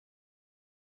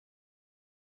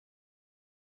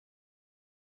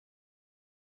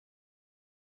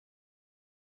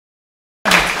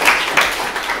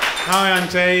Hi, I'm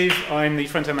Dave. I'm the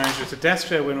front-end manager at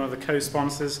Adestria. We're one of the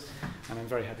co-sponsors, and I'm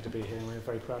very happy to be here, and we're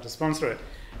very proud to sponsor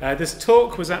it. This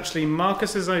talk was actually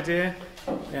Marcus's idea.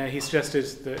 He suggested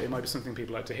that it might be something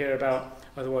people like to hear about.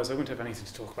 Otherwise, I wouldn't have anything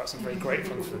to talk about, so I'm very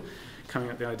grateful for coming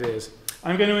up with the ideas.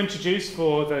 I'm going to introduce,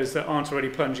 for those that aren't already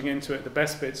plunging into it, the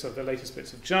best bits of the latest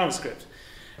bits of JavaScript.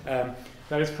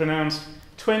 That is pronounced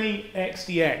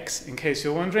 20XX, in case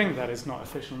you're wondering. That is not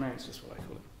official name, it's just what I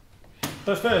call it.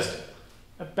 But first,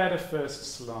 a better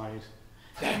first slide.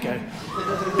 There we go.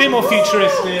 A bit more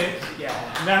futuristic. Yeah,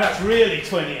 now that's really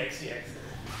 20XX.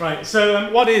 Right,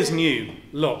 so what is new?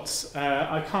 Lots.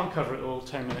 I can't cover it all.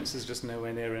 10 minutes is just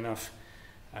nowhere near enough.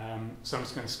 So I'm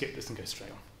just going to skip this and go straight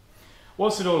on.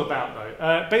 What's it all about,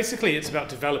 though? Basically, it's about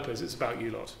developers. It's about you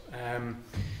lot.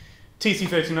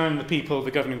 TC39 are the people,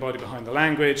 the governing body behind the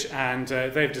language, and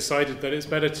they've decided that it's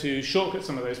better to shortcut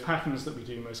some of those patterns that we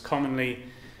do most commonly,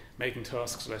 making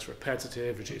tasks less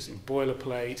repetitive, reducing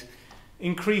boilerplate,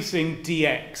 increasing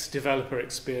DX, developer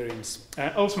experience,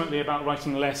 ultimately about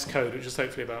writing less code, which is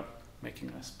hopefully about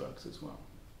making less bugs as well.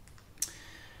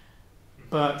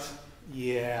 But,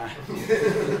 yeah,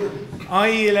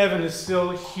 IE11 is still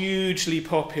hugely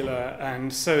popular,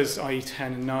 and so is IE10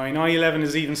 and 9. IE11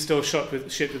 is even still shipped with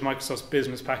Microsoft's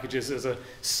business packages as a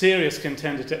serious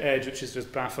contender to Edge, which is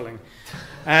just baffling.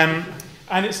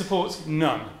 And it supports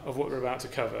none of what we're about to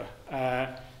cover.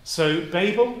 So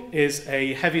Babel is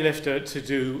a heavy lifter to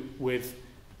do with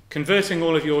converting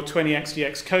all of your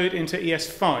 20xdx code into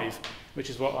ES5, which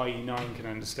is what IE9 can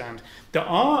understand. There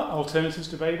are alternatives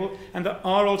to Babel, and there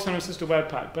are alternatives to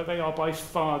Webpack, but they are by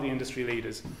far the industry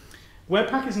leaders.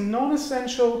 Webpack is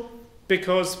non-essential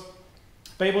because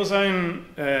Babel's own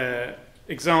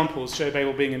examples show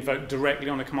Babel being invoked directly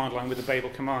on a command line with the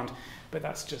Babel command, but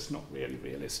that's just not really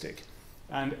realistic.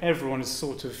 And everyone is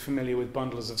sort of familiar with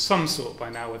bundlers of some sort by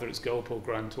now, whether it's Gulp or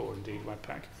Grunt or indeed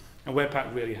Webpack. And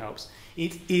Webpack really helps.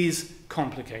 It is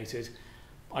complicated.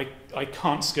 I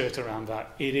can't skirt around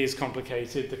that. It is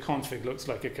complicated. The config looks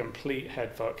like a complete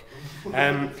headfuck.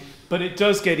 But it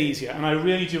does get easier, and I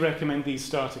really do recommend these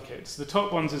starter kits. The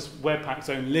top ones is Webpack's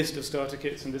own list of starter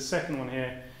kits, and the second one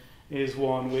here is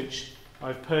one which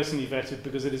I've personally vetted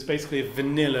because it is basically a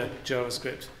vanilla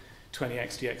JavaScript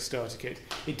 20xdx starter kit.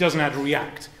 It doesn't add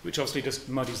React, which obviously just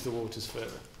muddies the waters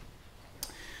further.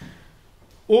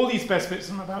 All these best bits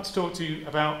I'm about to talk to you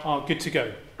about are good to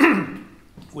go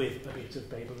with a bit of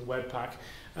Babel and Webpack.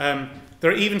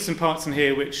 There are even some parts in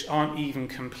here which aren't even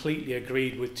completely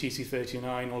agreed with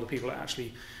TC39, all the people that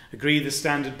actually agree with the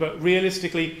standard, but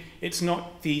realistically it's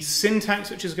not the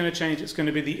syntax which is going to change, it's going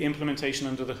to be the implementation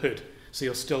under the hood. So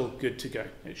you're still good to go.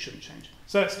 It shouldn't change.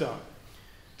 So let's start.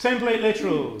 Template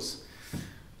literals.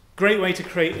 Great way to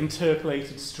create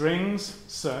interpolated strings,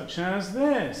 such as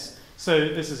this. So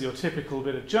this is your typical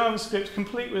bit of JavaScript,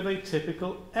 complete with a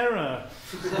typical error.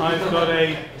 I've got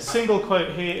a single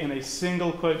quote here in a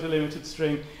single quote delimited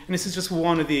string, and this is just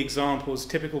one of the examples,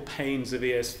 typical pains of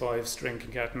ES5 string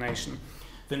concatenation.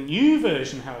 The new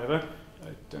version, however, I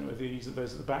don't know whether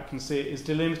those at the back can see it, is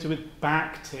delimited with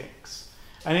backticks.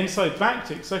 And inside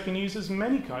backticks, I can use as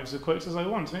many kinds of quotes as I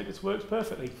want, and it just works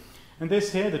perfectly. And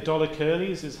this here, the dollar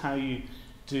curlies, is how you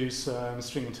do some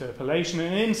string interpolation.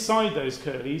 And inside those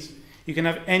curlies, you can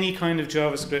have any kind of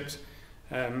JavaScript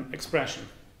expression.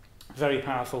 Very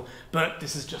powerful. But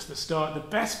this is just the start. The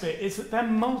best bit is that they're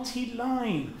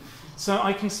multi-line. So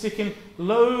I can stick in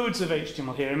loads of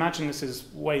HTML here. Imagine this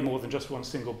is way more than just one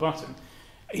single button.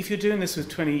 If you're doing this with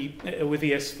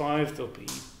ES5, there'll be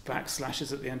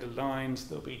backslashes at the end of lines,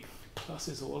 there'll be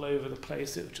pluses all over the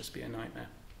place, it'll just be a nightmare.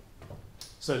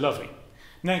 So lovely.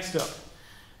 Next up,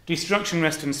 destruction,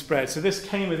 rest and spread. So this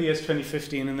came with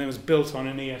ES2015 and then was built on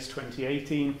in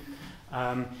ES2018.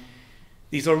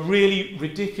 These are really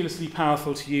ridiculously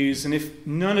powerful to use, and if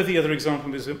none of the other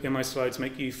examples in my slides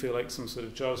make you feel like some sort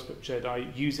of JavaScript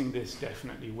Jedi, using this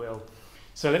definitely will.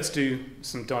 So let's do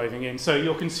some diving in. So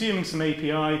you're consuming some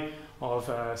API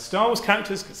of Star Wars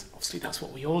characters, because obviously that's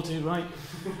what we all do, right?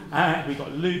 We've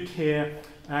got Luke here,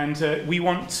 and we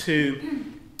want to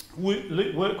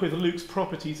work with Luke's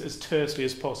properties as tersely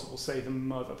as possible, say the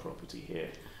mother property here.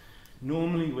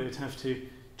 Normally we'd have to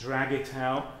drag it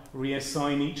out,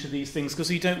 reassign each of these things, because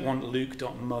we don't want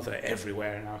Luke.mother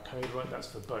everywhere in our code, right? That's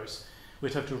verbose.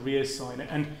 We'd have to reassign it,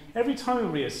 and every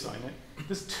time we reassign it,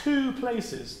 there's two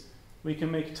places we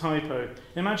can make a typo.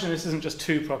 Imagine this isn't just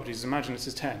two properties, imagine this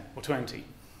is 10 or 20.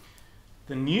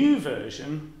 The new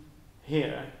version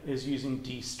here is using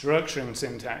destructuring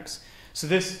syntax. So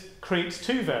this creates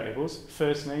two variables,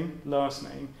 first name, last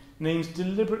name, names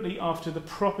deliberately after the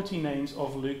property names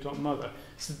of Luke.mother.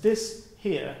 So this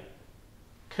here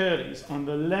curlies on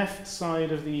the left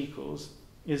side of the equals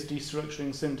is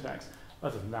destructuring syntax.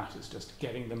 Other than that, it's just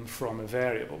getting them from a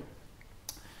variable.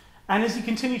 And as you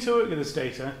continue to work with this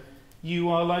data, you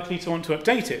are likely to want to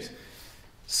update it.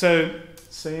 So,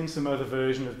 say in some other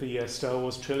version of the Star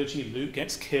Wars trilogy, Luke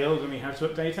gets killed and we have to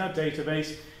update our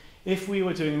database. If we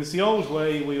were doing this the old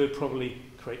way, we would probably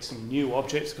create some new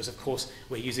objects, because of course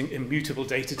we're using immutable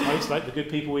data types like the good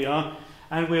people we are,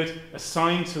 and we'd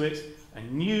assign to it a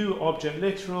new object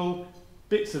literal,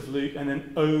 bits of Luke, and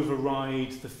then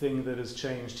override the thing that has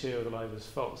changed here or the line is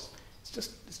false. It's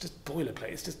just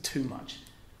boilerplate, it's just too much.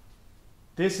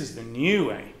 This is the new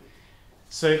way.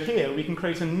 So here we can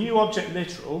create a new object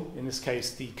literal. In this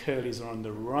case, the curlies are on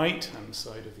the right-hand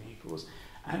side of the equals.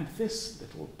 And this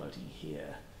little buddy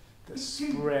here, the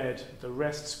spread, the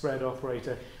rest spread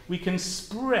operator, we can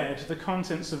spread the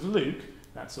contents of Luke,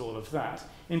 that's all of that,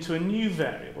 into a new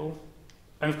variable.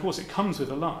 And of course it comes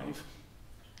with alive.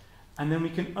 And then we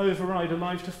can override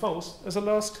alive to false as a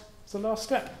last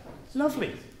step.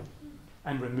 Lovely.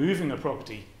 And removing a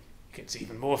property gets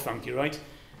even more funky, right?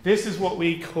 This is what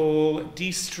we call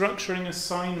destructuring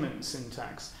assignment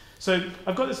syntax. So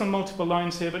I've got this on multiple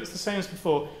lines here, but it's the same as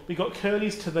before. We've got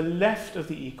curlies to the left of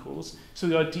the equals, so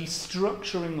we are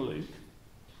destructuring Luke.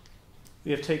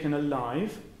 We have taken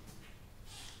alive.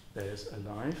 There's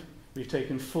alive. We've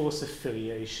taken force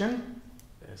affiliation.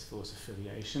 There's force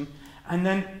affiliation. And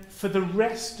then for the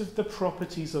rest of the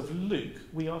properties of Luke,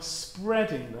 we are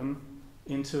spreading them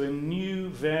into a new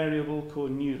variable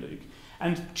called new Luke.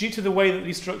 And due to the way that the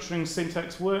destructuring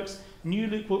syntax works, new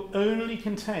Luke will only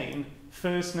contain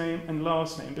first name and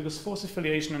last name, because force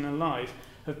affiliation and alive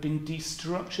have been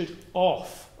destructured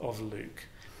off of Luke.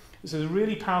 This is a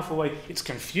really powerful way. It's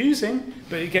confusing,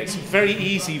 but it gets very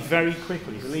easy very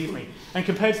quickly, believe me. And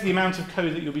compared to the amount of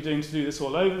code that you'll be doing to do this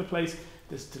all over the place,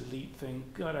 this delete thing,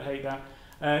 God, I hate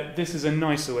that. This is a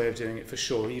nicer way of doing it for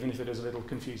sure, even if it is a little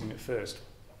confusing at first.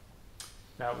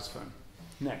 That was fun.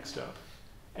 Next up,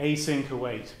 async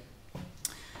await.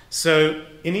 So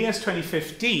in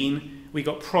ES2015, we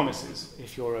got promises.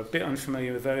 If you're a bit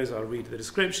unfamiliar with those, I'll read the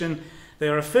description. They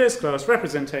are a first-class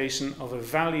representation of a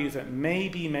value that may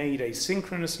be made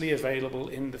asynchronously available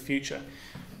in the future.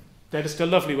 They're just a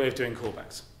lovely way of doing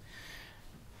callbacks.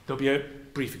 There'll be a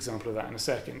brief example of that in a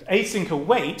second. Async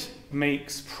await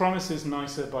makes promises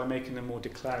nicer by making them more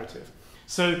declarative.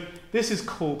 So this is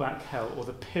callback hell, or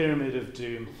the pyramid of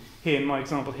doom. Here, in my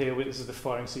example here, this is the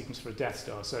firing sequence for a Death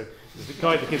Star. So there's the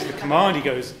guy that gives the command, he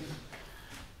goes,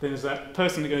 then there's that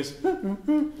person that goes,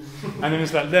 and then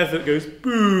there's that lever that goes,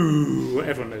 boo.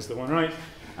 Everyone knows the one, right?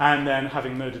 And then,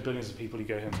 having murdered billions of people, you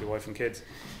go home to your wife and kids.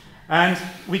 And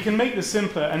we can make this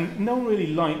simpler, and no one really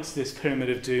likes this pyramid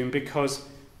of doom because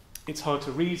it's hard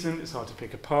to reason, it's hard to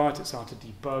pick apart, it's hard to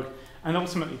debug, and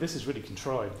ultimately this is really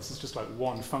contrived. This is just like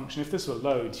one function. If this were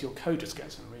loads, your code just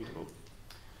gets unreadable.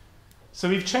 So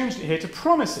we've changed it here to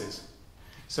promises.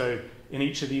 So in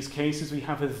each of these cases, we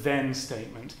have a then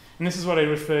statement. And this is what I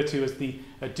refer to as the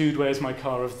dude where's my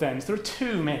car of thens. There are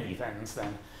too many thens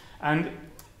then. And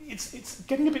it's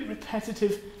getting a bit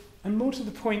repetitive. And more to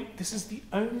the point, this is the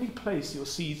only place you'll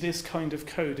see this kind of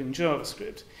code in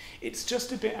JavaScript. It's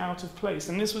just a bit out of place.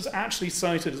 And this was actually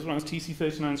cited as one of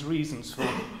TC39's reasons for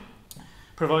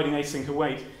providing async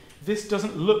await. This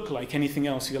doesn't look like anything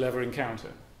else you'll ever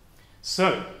encounter.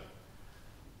 So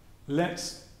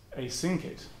let's async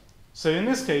it. So in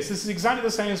this case, this is exactly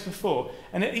the same as before.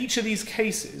 And at each of these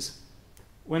cases,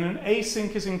 when an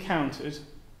async is encountered,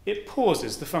 it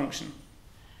pauses the function.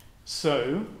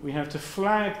 So we have to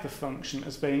flag the function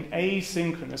as being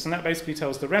asynchronous, and that basically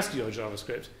tells the rest of your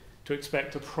JavaScript to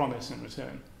expect a promise in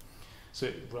return. So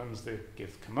it runs the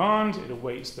give command, it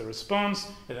awaits the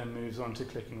response, it then moves on to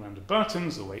clicking random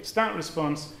buttons, awaits that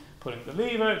response, pulling the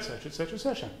lever, etc., etc.,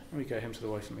 etc. And we go home to the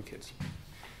wife and the kids.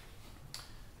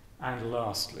 And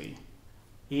lastly,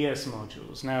 ES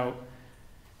modules. Now,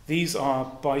 these are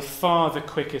by far the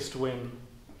quickest win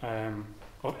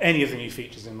of any of the new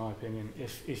features, in my opinion.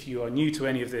 If you are new to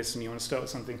any of this and you want to start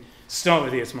with something, start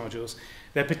with ES modules.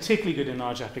 They're particularly good in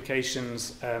large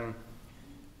applications.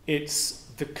 It's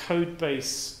the code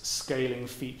base scaling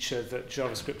feature that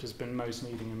JavaScript has been most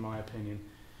needing, in my opinion.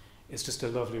 It's just a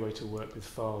lovely way to work with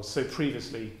files. So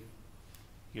previously,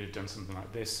 you'd have done something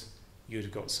like this. You'd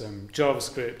have got some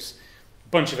JavaScript, a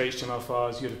bunch of HTML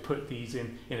files. You'd have put these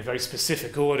in a very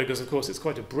specific order, because, of course, it's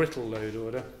quite a brittle load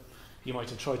order. You might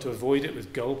have tried to avoid it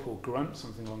with gulp or grunt,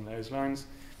 something along those lines.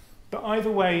 But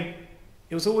either way,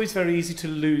 it was always very easy to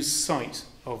lose sight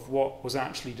of what was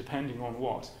actually depending on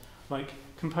what. Like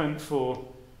component 4,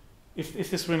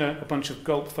 if this were in a bunch of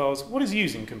gulp files, what is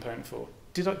using component 4?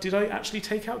 Did I actually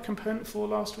take out component 4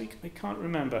 last week? I can't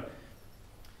remember.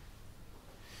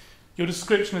 Your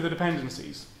description of the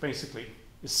dependencies, basically,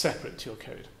 is separate to your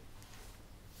code.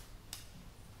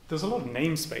 There's a lot of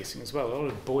namespacing as well, a lot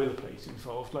of boilerplate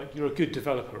involved. Like, you're a good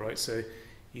developer, right? So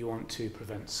you want to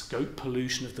prevent scope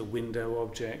pollution of the window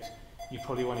object. You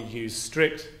probably want to use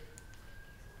strict.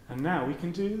 And now we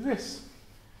can do this.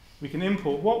 We can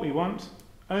import what we want,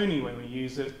 only when we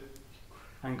use it,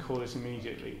 and call it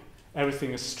immediately.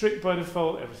 Everything is strict by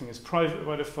default, everything is private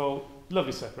by default,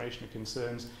 lovely separation of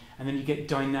concerns, and then you get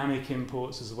dynamic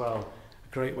imports as well.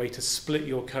 A great way to split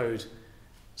your code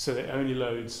so that it only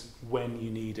loads when you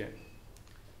need it.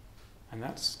 And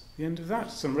that's the end of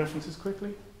that. Some references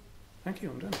quickly. Thank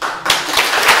you, I'm done.